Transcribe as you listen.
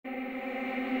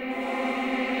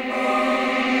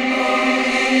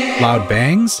Loud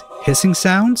bangs, hissing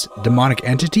sounds, demonic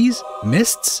entities,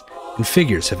 mists, and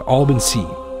figures have all been seen.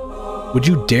 Would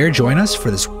you dare join us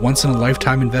for this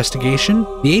once-in-a-lifetime investigation?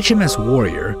 The H.M.S.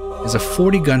 Warrior is a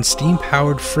 40-gun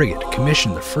steam-powered frigate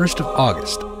commissioned the 1st of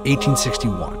August,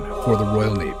 1861 for the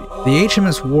Royal Navy. The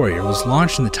H.M.S. Warrior was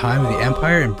launched in the time of the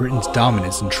Empire and Britain's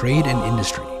dominance in trade and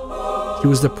industry. She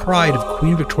was the pride of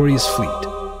Queen Victoria's fleet.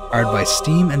 Powered by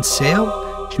steam and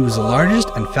sail, she was the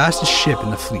largest and fastest ship in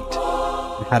the fleet,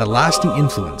 and had a lasting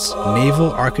influence in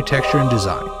naval architecture and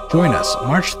design. Join us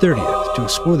March 30th to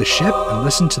explore the ship and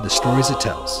listen to the stories it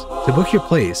tells. To book your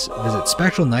place, visit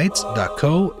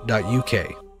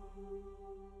spectralnights.co.uk.